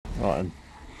Right.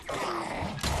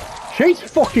 She's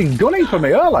fucking gunning for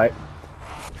me early.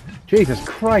 Jesus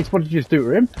Christ, what did you just do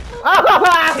to him?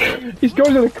 He's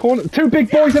going to the corner. Two big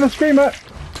boys and a screamer.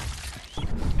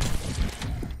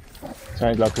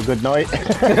 Sounds like a good night.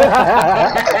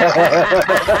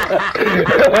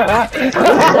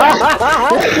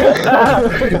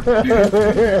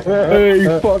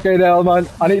 Hey, fucking hell, man.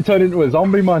 I need to turn into a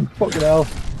zombie, man. Fucking hell.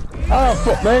 Oh,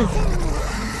 fuck me.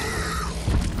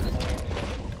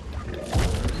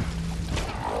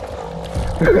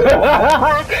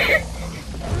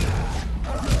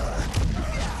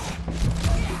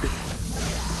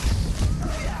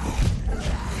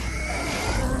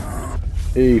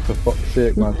 Hey, for fuck's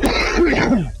sake, man.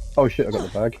 Oh shit, I got the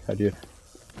bag. Had you?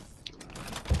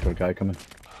 Got a guy coming.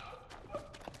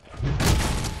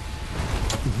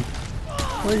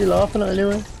 What are you laughing at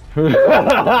anyway?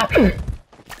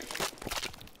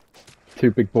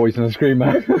 Two big boys and a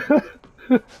screamer.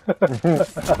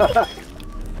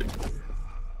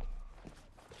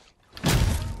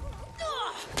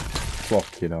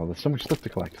 Fuck, you know, there's so much stuff to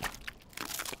collect.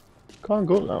 Can't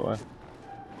go up that way.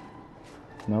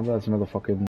 No, there's another fucking